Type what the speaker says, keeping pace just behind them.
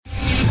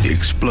the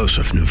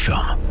explosive new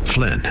film,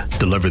 Flynn,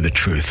 Deliver the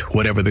Truth,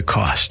 Whatever the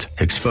Cost,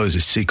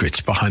 exposes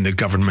secrets behind the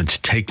government's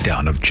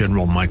takedown of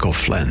General Michael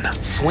Flynn.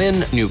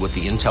 Flynn knew what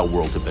the intel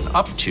world had been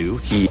up to.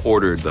 He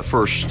ordered the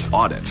first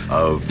audit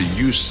of the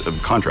use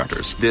of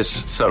contractors.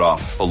 This set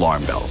off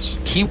alarm bells.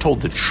 He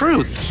told the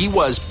truth. He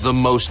was the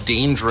most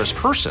dangerous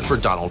person for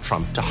Donald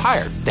Trump to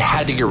hire. They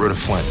had to get rid of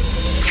Flynn.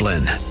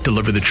 Flynn,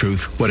 Deliver the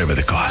Truth, Whatever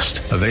the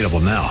Cost. Available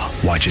now.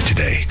 Watch it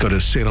today. Go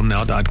to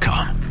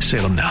salemnow.com.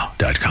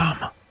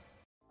 salemnow.com.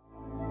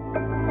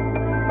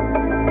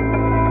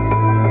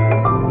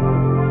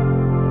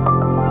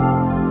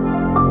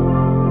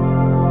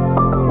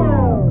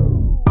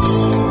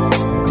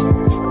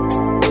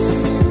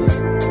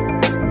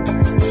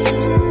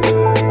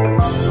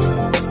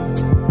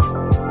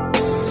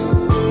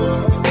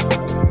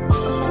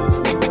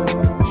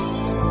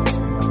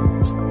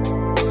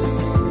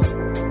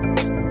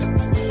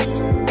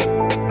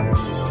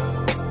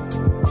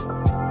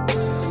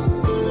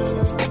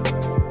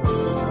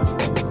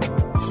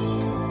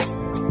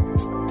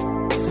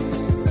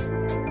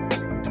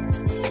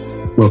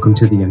 Welcome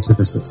to The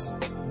Antithesis.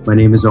 My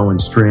name is Owen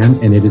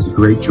Strand, and it is a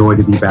great joy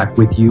to be back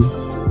with you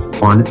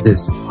on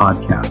this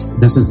podcast.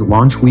 This is the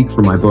launch week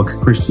for my book,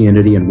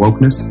 Christianity and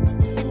Wokeness,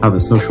 How the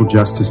Social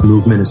Justice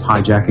Movement is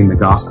Hijacking the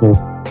Gospel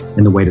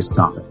and the Way to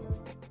Stop It.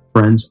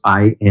 Friends,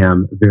 I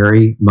am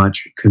very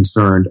much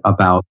concerned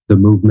about the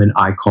movement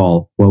I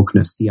call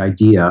wokeness, the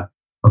idea,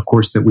 of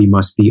course, that we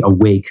must be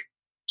awake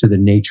to the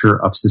nature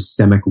of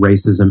systemic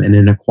racism and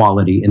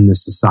inequality in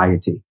this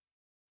society.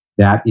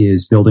 That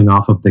is building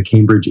off of the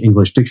Cambridge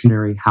English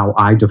Dictionary, how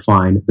I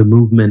define the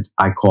movement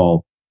I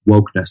call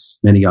wokeness.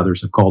 Many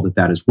others have called it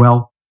that as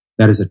well.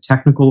 That is a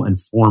technical and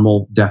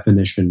formal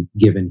definition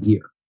given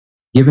here,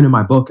 given in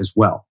my book as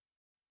well.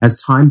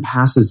 As time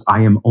passes,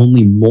 I am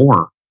only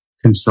more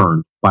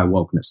concerned by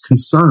wokeness.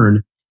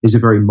 Concern is a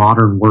very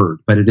modern word,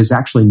 but it is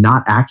actually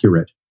not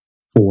accurate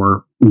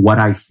for what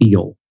I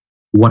feel,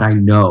 what I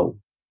know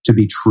to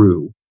be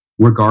true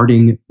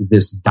regarding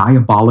this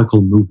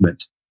diabolical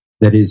movement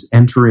that is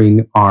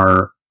entering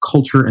our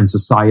culture and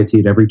society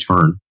at every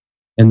turn,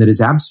 and that is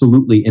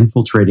absolutely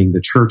infiltrating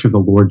the Church of the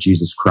Lord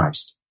Jesus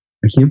Christ.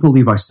 I can't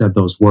believe I said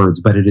those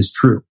words, but it is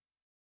true.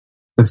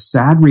 The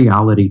sad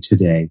reality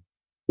today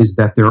is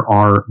that there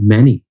are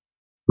many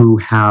who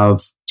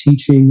have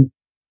teaching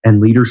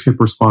and leadership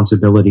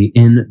responsibility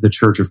in the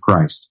Church of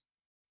Christ,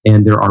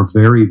 and there are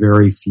very,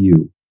 very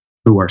few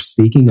who are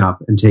speaking up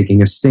and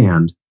taking a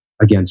stand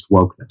against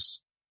wokeness.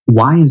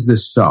 Why is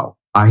this so?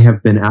 I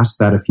have been asked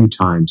that a few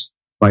times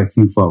by a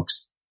few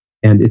folks,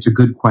 and it's a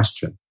good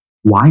question.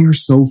 Why are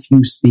so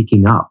few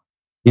speaking up?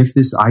 If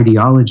this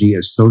ideology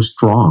is so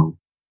strong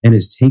and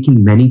is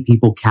taking many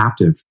people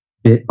captive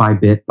bit by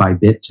bit by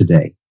bit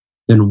today,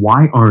 then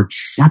why aren't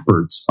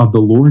shepherds of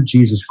the Lord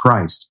Jesus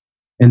Christ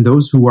and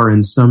those who are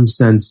in some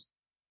sense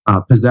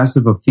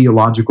possessive of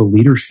theological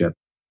leadership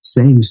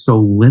saying so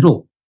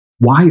little?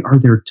 Why are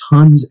there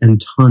tons and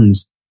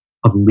tons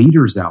of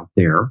leaders out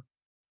there,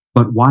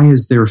 but why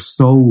is there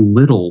so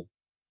little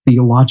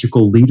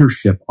theological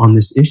leadership on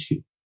this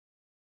issue?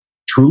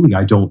 Truly,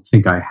 I don't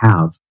think I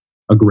have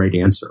a great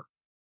answer.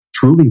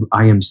 Truly,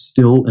 I am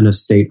still in a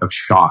state of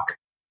shock,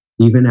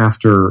 even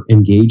after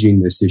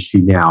engaging this issue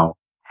now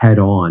head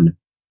on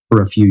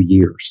for a few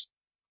years.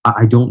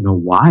 I don't know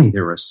why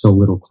there is so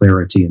little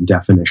clarity and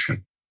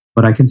definition,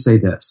 but I can say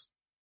this.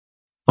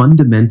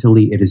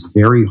 Fundamentally, it is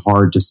very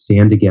hard to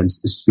stand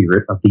against the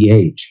spirit of the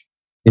age.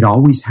 It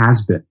always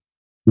has been.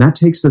 And that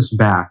takes us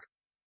back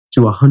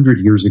to 100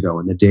 years ago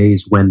in the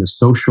days when the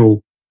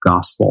social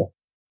gospel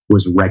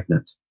was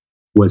regnant,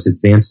 was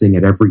advancing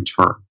at every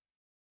turn.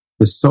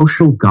 The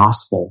social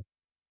gospel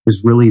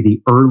is really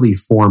the early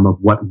form of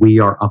what we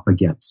are up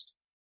against.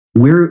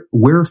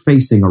 We're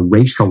facing a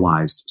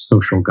racialized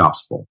social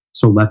gospel,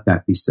 so let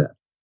that be said.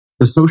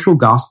 The social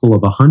gospel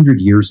of 100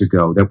 years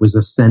ago that was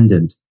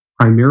ascendant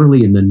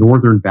primarily in the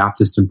Northern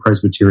Baptist and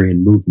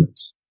Presbyterian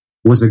movements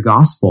was a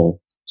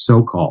gospel,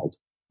 so-called,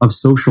 of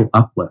social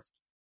uplift.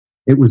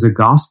 It was a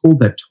gospel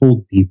that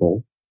told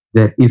people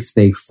that if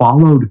they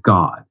followed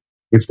God,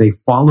 if they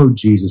followed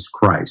Jesus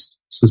Christ,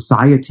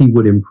 society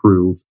would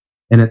improve,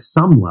 and at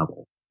some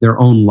level, their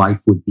own life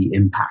would be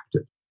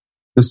impacted.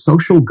 The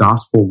social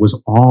gospel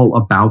was all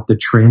about the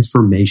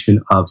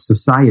transformation of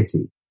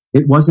society.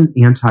 It wasn't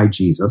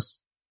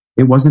anti-Jesus.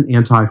 It wasn't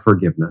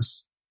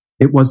anti-forgiveness.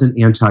 It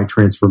wasn't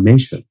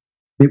anti-transformation.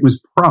 It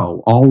was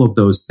pro all of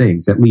those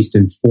things, at least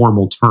in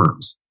formal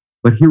terms.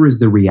 But here is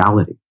the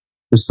reality.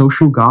 The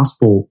social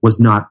gospel was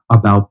not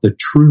about the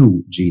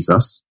true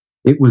Jesus.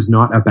 It was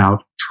not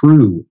about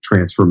true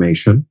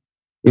transformation.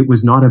 It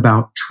was not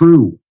about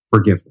true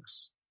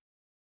forgiveness.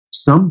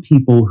 Some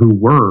people who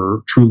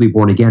were truly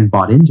born again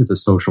bought into the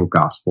social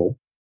gospel,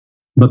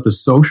 but the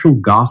social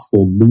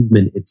gospel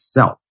movement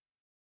itself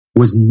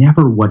was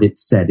never what it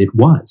said it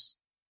was.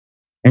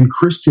 And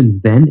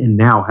Christians then and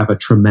now have a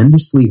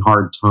tremendously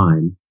hard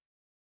time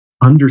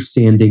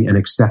understanding and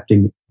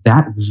accepting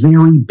that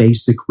very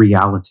basic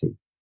reality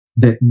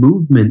that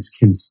movements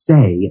can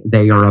say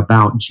they are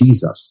about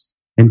Jesus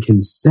and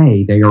can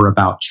say they are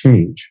about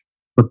change.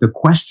 But the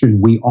question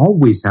we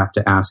always have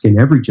to ask in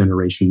every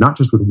generation, not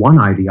just with one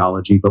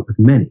ideology, but with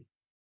many,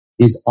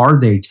 is, are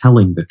they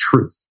telling the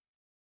truth?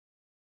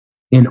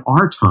 In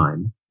our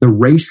time, the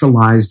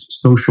racialized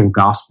social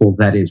gospel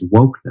that is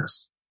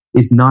wokeness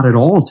is not at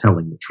all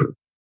telling the truth.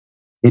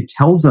 It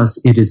tells us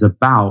it is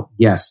about,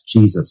 yes,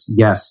 Jesus,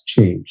 yes,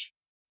 change,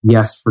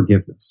 yes,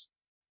 forgiveness.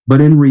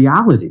 But in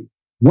reality,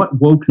 what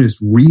wokeness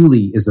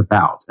really is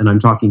about, and I'm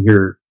talking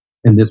here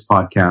in this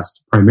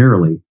podcast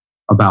primarily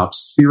about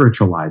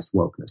spiritualized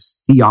wokeness,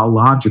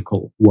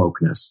 theological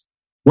wokeness,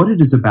 what it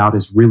is about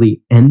is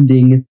really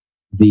ending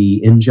the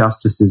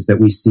injustices that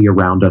we see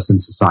around us in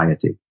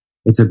society.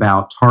 It's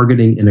about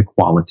targeting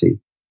inequality.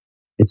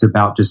 It's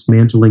about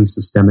dismantling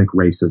systemic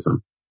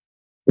racism.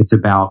 It's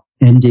about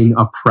ending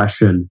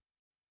oppression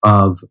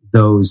of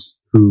those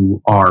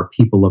who are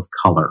people of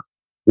color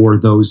or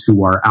those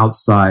who are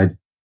outside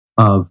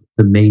of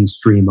the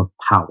mainstream of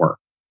power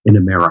in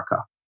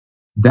America.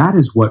 That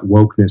is what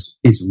wokeness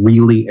is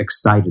really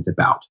excited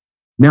about.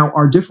 Now,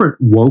 are different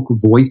woke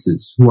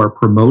voices who are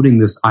promoting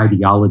this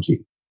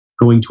ideology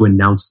going to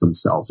announce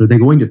themselves? Are they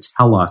going to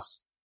tell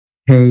us,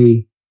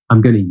 hey,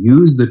 I'm going to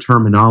use the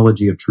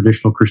terminology of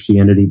traditional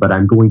Christianity, but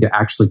I'm going to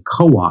actually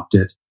co-opt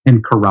it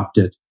and corrupt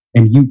it,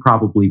 and you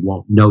probably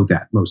won't know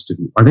that, most of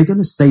you. Are they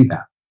going to say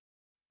that?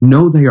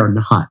 No, they are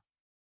not.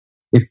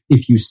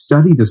 If you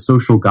study the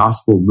social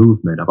gospel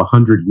movement of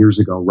 100 years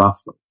ago,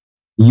 roughly,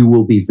 you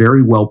will be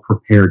very well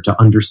prepared to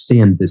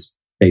understand this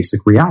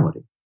basic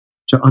reality,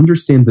 to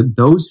understand that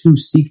those who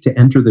seek to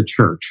enter the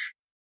church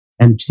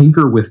and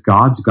tinker with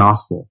God's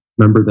gospel,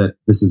 remember that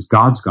this is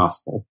God's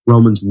gospel,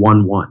 Romans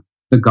 1:1,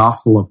 the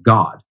gospel of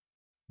God,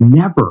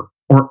 never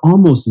or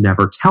almost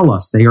never tell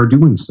us they are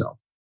doing so.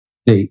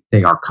 They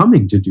are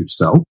coming to do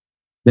so.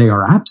 They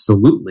are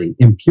absolutely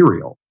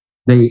imperial.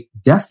 They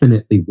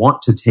definitely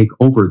want to take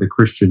over the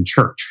Christian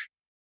church.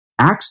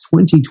 Acts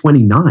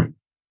 20:29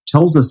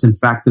 tells us, in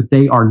fact, that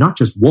they are not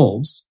just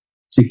wolves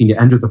seeking to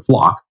enter the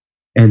flock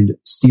and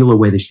steal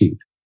away the sheep.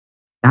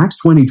 Acts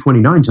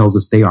 20:29 tells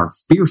us they are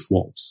fierce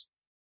wolves.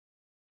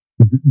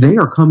 They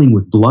are coming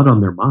with blood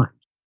on their mind.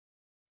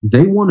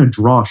 They want to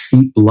draw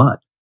sheep blood.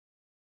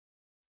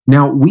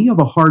 Now, we have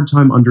a hard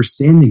time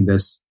understanding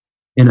this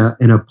in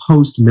a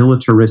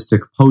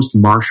post-militaristic,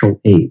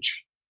 post-martial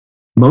age.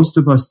 Most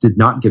of us did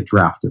not get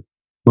drafted.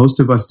 Most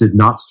of us did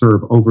not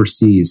serve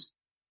overseas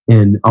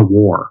in a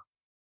war.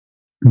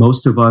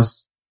 Most of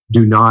us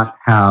do not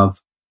have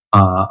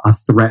a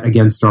threat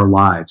against our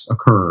lives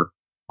occur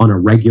on a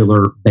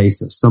regular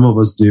basis. Some of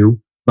us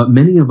do, but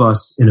many of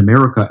us in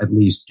America at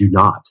least do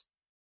not.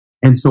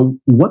 And so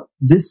what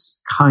this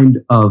kind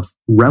of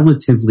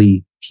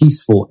relatively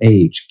peaceful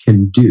age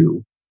can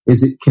do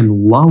is it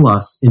can lull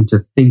us into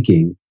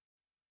thinking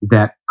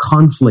that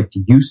conflict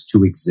used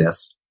to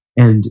exist.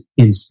 And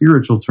in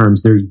spiritual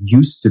terms, there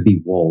used to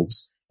be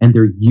wolves and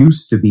there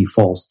used to be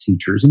false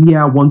teachers. And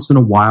yeah, once in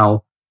a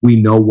while,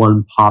 we know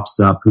one pops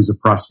up who's a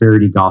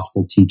prosperity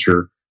gospel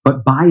teacher.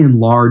 But by and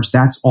large,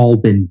 that's all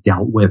been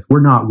dealt with.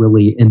 We're not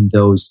really in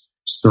those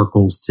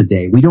circles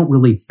today. We don't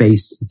really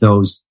face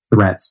those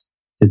threats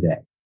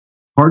today.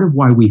 Part of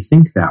why we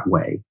think that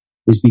way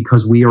is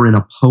because we are in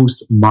a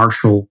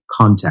post-martial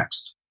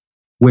context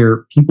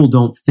where people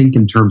don't think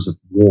in terms of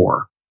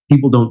war.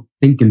 People don't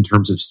think in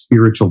terms of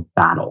spiritual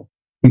battle.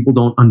 People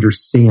don't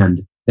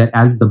understand that,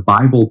 as the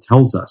Bible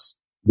tells us,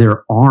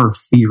 there are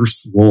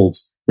fierce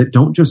wolves that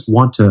don't just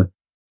want to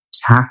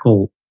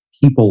tackle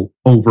people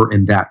over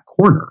in that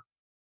corner.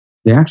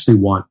 They actually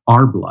want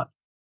our blood.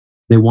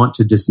 They want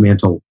to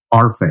dismantle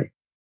our faith.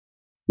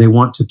 They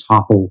want to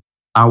topple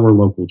our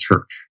local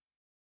church.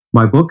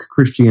 My book,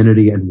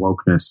 Christianity and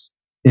Wokeness,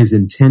 is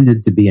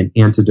intended to be an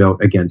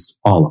antidote against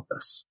all of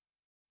this.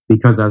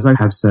 Because, as I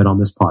have said on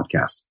this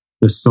podcast,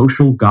 the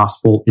social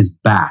gospel is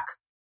back.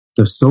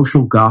 The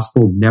social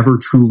gospel never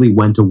truly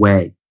went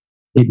away.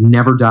 It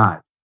never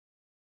died.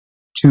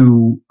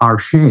 To our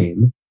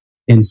shame,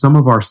 in some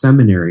of our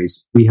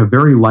seminaries, we have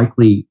very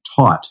likely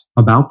taught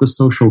about the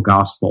social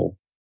gospel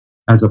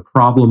as a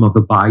problem of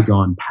the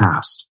bygone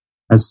past,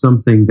 as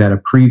something that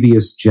a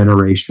previous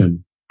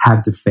generation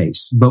had to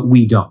face, but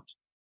we don't.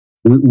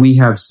 We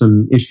have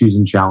some issues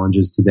and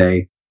challenges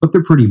today, but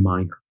they're pretty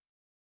minor.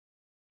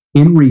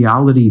 In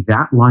reality,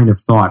 that line of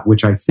thought,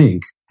 which I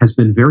think has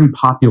been very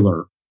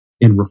popular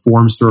in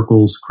Reform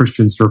circles,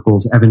 Christian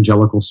circles,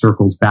 evangelical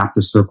circles,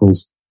 Baptist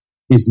circles,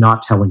 is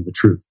not telling the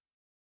truth.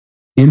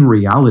 In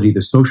reality,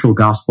 the social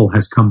gospel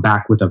has come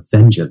back with a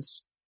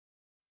vengeance.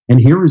 And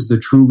here is the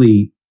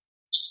truly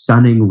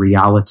stunning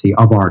reality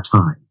of our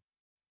time.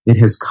 It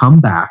has come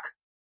back,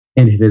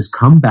 and it has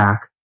come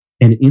back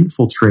and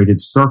infiltrated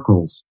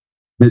circles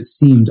that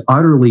seemed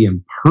utterly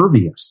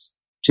impervious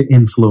to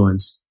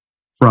influence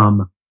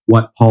from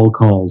what Paul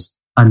calls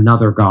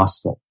another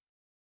gospel.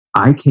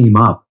 I came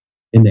up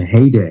in the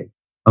heyday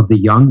of the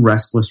Young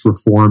Restless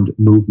Reformed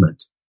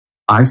movement.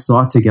 I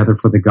saw Together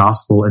for the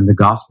Gospel and the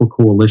Gospel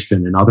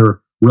Coalition and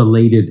other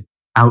related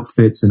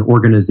outfits and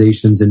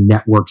organizations and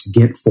networks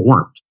get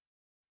formed.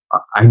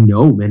 I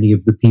know many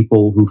of the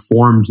people who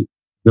formed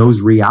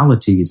those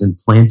realities and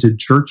planted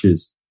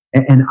churches.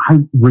 And I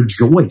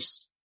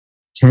rejoiced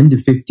 10 to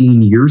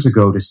 15 years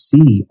ago to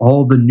see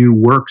all the new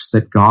works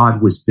that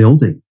God was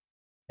building.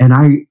 And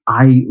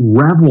I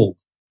reveled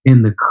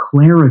in the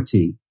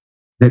clarity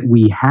that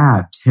we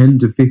had 10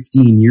 to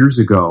 15 years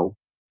ago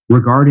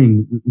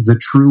regarding the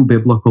true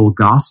biblical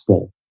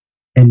gospel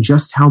and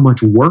just how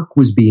much work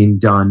was being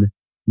done,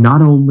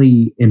 not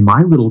only in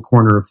my little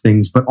corner of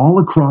things, but all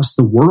across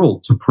the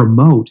world to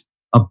promote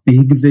a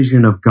big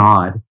vision of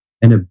God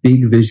and a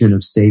big vision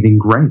of saving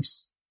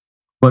grace.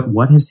 But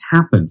what has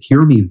happened,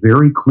 hear me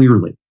very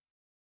clearly,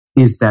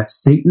 is that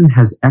Satan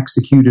has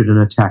executed an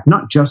attack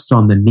not just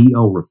on the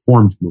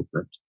neo-reformed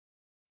movement,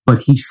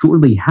 but he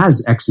surely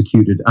has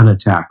executed an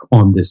attack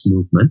on this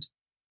movement,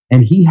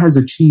 and he has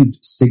achieved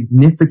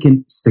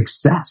significant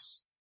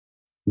success.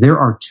 There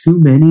are too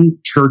many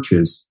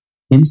churches,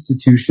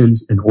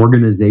 institutions, and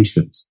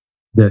organizations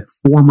that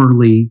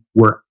formerly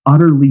were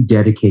utterly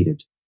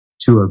dedicated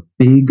to a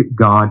big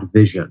God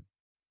vision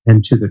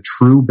and to the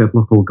true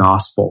biblical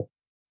gospel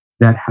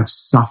that have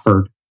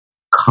suffered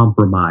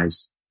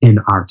compromise in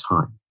our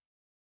time.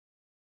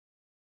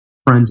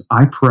 Friends,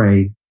 I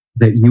pray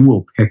that you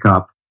will pick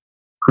up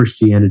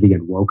Christianity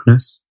and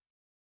Wokeness,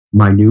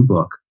 my new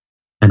book,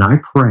 and I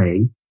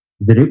pray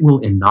that it will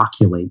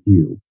inoculate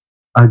you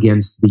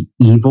against the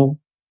evil,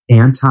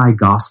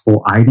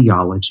 anti-gospel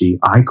ideology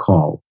I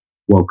call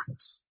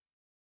wokeness.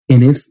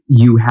 And if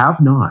you have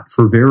not,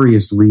 for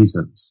various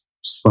reasons,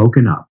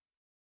 spoken up,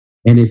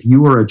 and if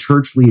you are a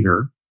church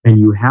leader and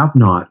you have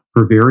not,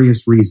 for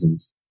various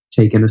reasons,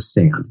 taken a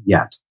stand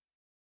yet,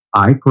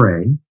 I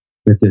pray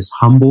that this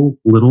humble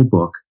little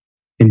book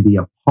can be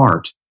a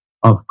part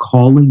of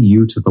calling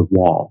you to the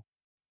wall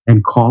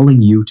and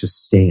calling you to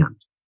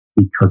stand.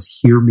 Because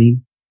hear me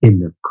in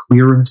the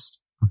clearest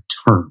of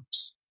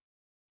terms,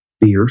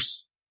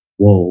 fierce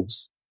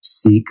wolves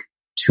seek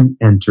to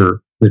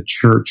enter the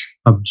church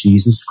of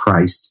Jesus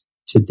Christ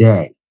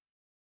today.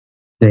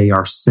 They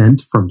are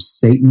sent from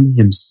Satan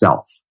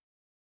himself.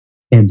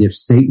 And if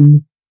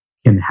Satan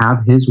can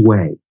have his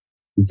way,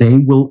 they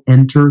will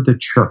enter the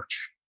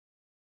church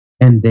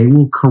and they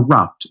will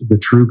corrupt the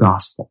true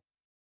gospel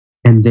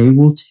and they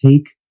will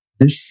take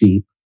the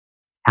sheep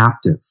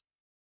captive.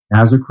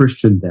 As a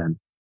Christian, then,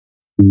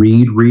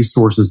 read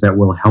resources that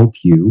will help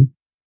you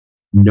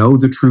know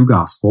the true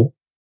gospel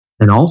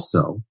and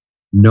also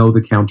know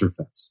the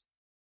counterfeits.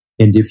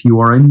 And if you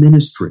are in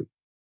ministry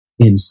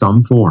in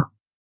some form,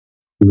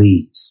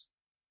 please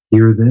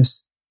hear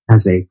this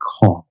as a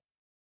call.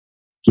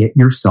 Get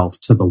yourself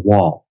to the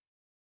wall.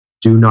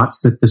 Do not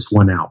sit this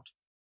one out.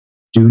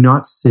 Do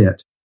not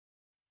sit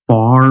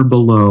far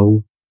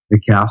below the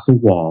castle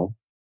wall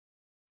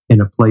in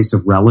a place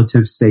of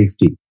relative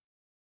safety,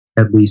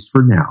 at least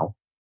for now,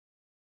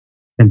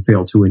 and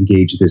fail to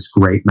engage this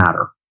great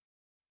matter.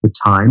 The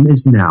time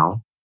is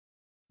now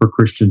for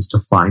Christians to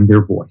find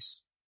their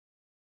voice.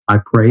 I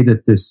pray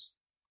that this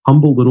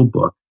humble little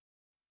book,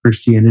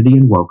 Christianity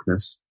and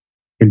Wokeness,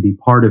 can be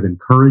part of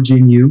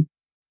encouraging you,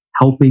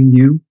 helping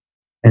you,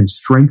 and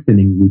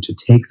strengthening you to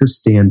take the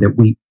stand that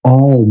we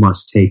all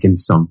must take in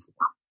some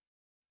form.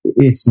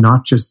 It's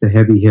not just the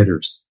heavy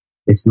hitters.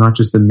 It's not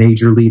just the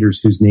major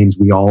leaders whose names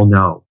we all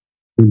know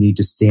who need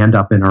to stand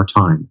up in our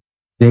time.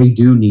 They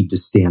do need to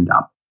stand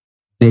up.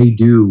 They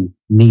do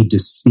need to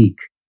speak.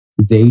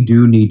 They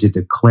do need to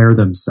declare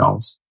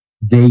themselves.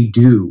 They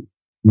do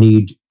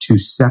need to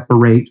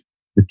separate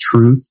the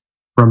truth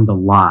from the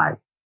lie.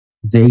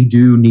 They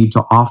do need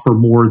to offer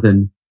more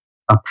than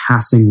a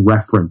passing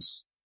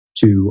reference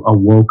to a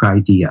woke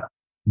idea.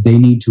 They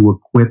need to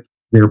equip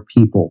their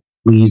people.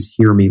 Please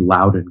hear me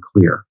loud and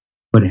clear.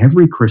 But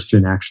every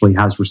Christian actually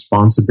has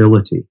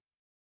responsibility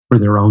for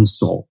their own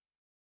soul.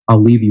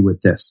 I'll leave you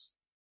with this.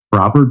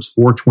 Proverbs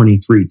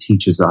 4:23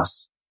 teaches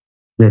us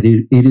that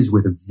it is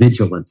with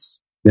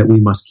vigilance that we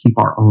must keep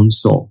our own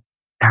soul,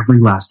 every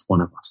last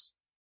one of us.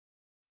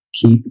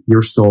 Keep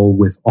your soul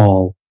with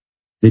all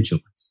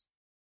vigilance.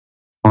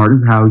 Part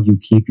of how you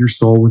keep your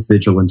soul with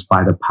vigilance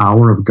by the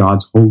power of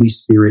God's Holy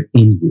Spirit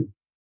in you,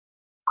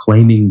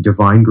 claiming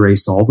divine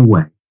grace all the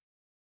way,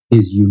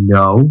 is you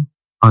know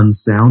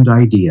unsound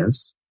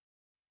ideas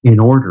in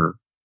order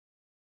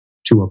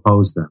to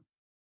oppose them.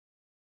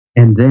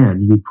 And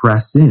then you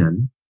press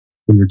in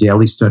your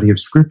daily study of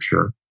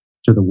Scripture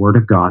to the Word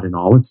of God and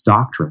all its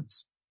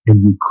doctrines,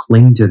 and you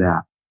cling to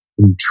that,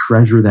 and you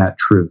treasure that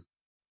truth,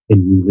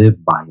 and you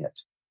live by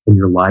it, and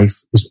your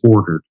life is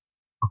ordered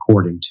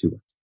according to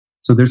it.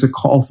 So there's a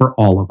call for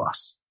all of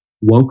us.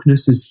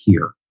 Wokeness is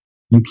here.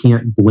 You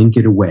can't blink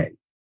it away.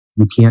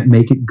 You can't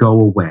make it go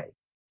away.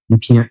 You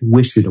can't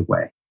wish it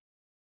away.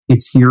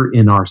 It's here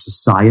in our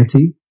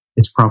society.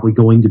 It's probably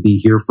going to be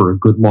here for a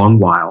good long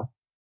while.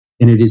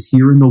 And it is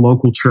here in the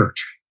local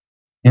church.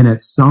 And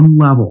at some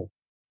level,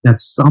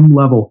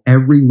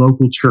 every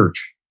local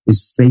church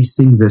is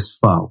facing this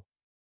foe,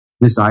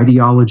 this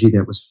ideology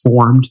that was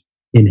formed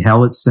in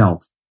hell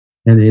itself,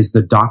 and is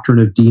the doctrine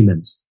of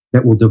demons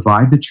that will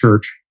divide the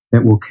church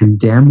that will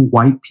condemn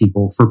white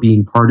people for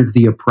being part of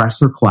the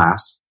oppressor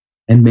class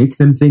and make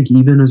them think,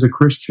 even as a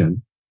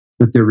Christian,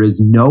 that there is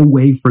no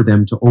way for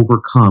them to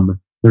overcome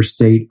their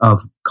state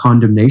of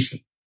condemnation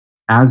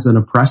as an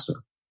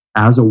oppressor,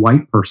 as a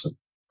white person,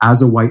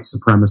 as a white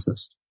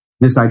supremacist.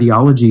 This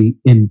ideology,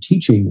 in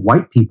teaching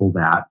white people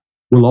that,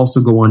 will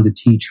also go on to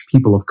teach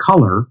people of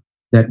color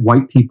that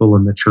white people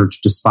in the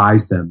church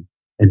despise them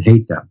and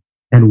hate them.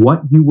 And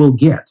what you will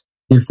get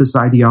if this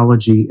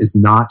ideology is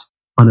not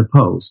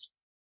unopposed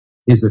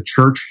is a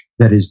church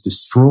that is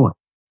destroyed,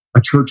 a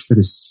church that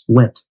is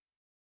split,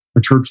 a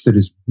church that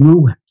is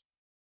ruined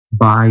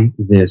by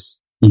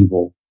this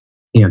evil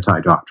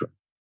anti-doctrine.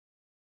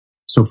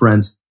 So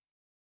friends,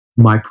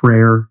 my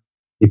prayer,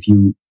 if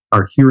you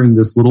are hearing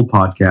this little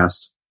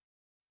podcast,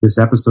 this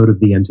episode of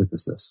The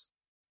Antithesis,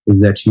 is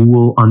that you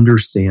will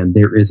understand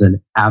there is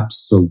an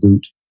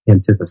absolute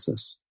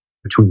antithesis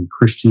between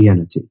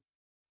Christianity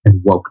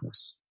and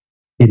wokeness.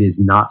 It is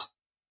not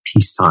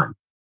peacetime.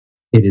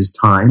 It is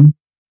time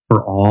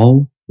for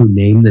all who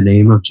name the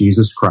name of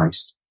Jesus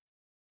Christ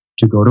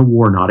to go to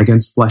war not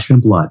against flesh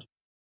and blood,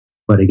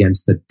 but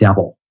against the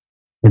devil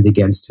and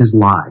against his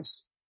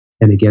lies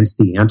and against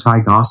the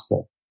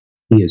anti-gospel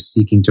he is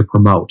seeking to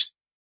promote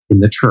in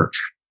the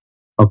church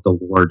of the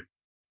Lord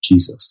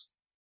Jesus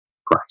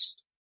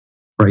Christ.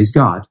 Praise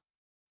God.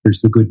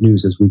 Here's the good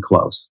news as we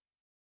close.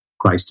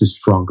 Christ is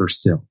stronger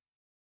still.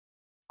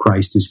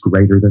 Christ is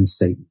greater than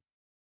Satan.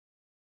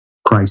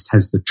 Christ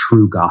has the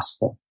true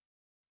gospel,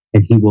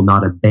 and he will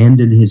not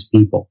abandon his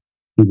people.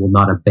 He will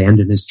not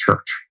abandon his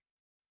church,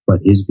 but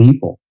his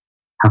people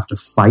have to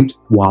fight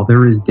while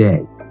there is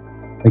day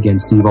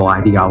against evil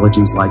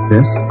ideologies like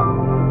this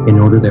in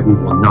order that we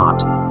will not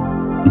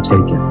be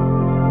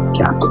taken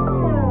captive.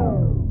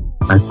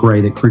 I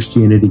pray that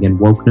Christianity and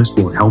wokeness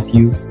will help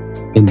you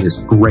in this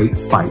great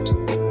fight,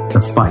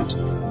 the fight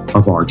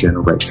of our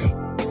generation.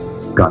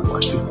 God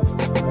bless you.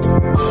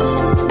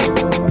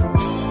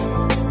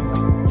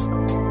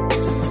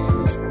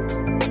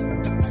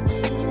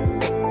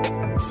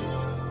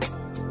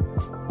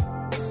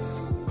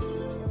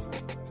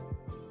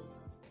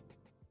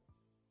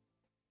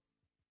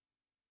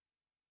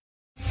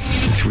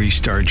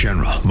 Three-star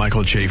General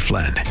Michael J.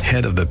 Flynn,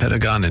 head of the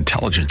Pentagon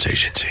Intelligence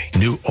Agency,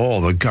 knew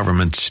all the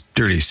government's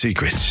dirty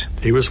secrets.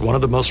 He was one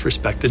of the most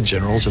respected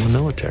generals in the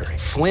military.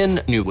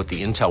 Flynn knew what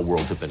the intel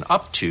world had been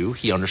up to.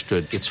 He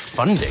understood its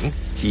funding.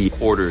 He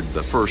ordered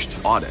the first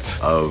audit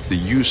of the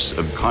use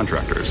of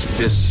contractors.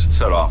 This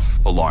set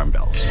off alarm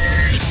bells.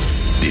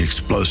 The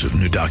explosive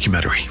new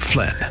documentary,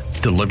 Flynn,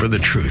 Deliver the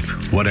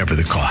Truth, Whatever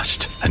the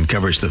Cost,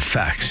 uncovers the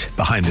facts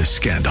behind this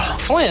scandal.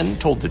 Flynn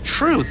told the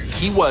truth.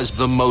 He was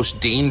the most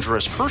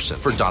dangerous person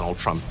for Donald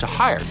Trump to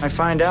hire. I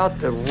find out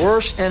the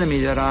worst enemy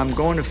that I'm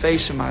going to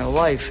face in my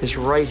life is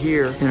right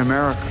here in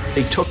America.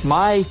 They took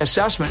my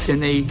assessment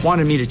and they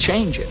wanted me to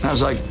change it. And I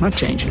was like, I'm not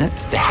changing it.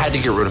 They had to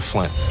get rid of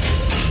Flynn.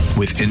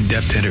 With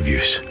in-depth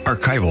interviews,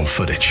 archival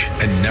footage,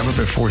 and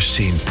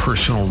never-before-seen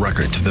personal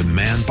records of the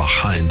man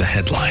behind the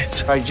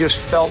headlines. I just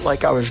felt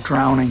like I was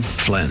drowning.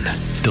 Flynn,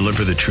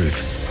 Deliver the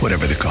Truth,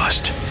 Whatever the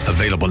Cost.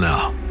 Available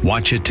now.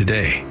 Watch it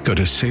today. Go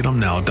to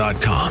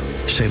salemnow.com.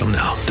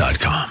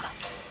 salemnow.com.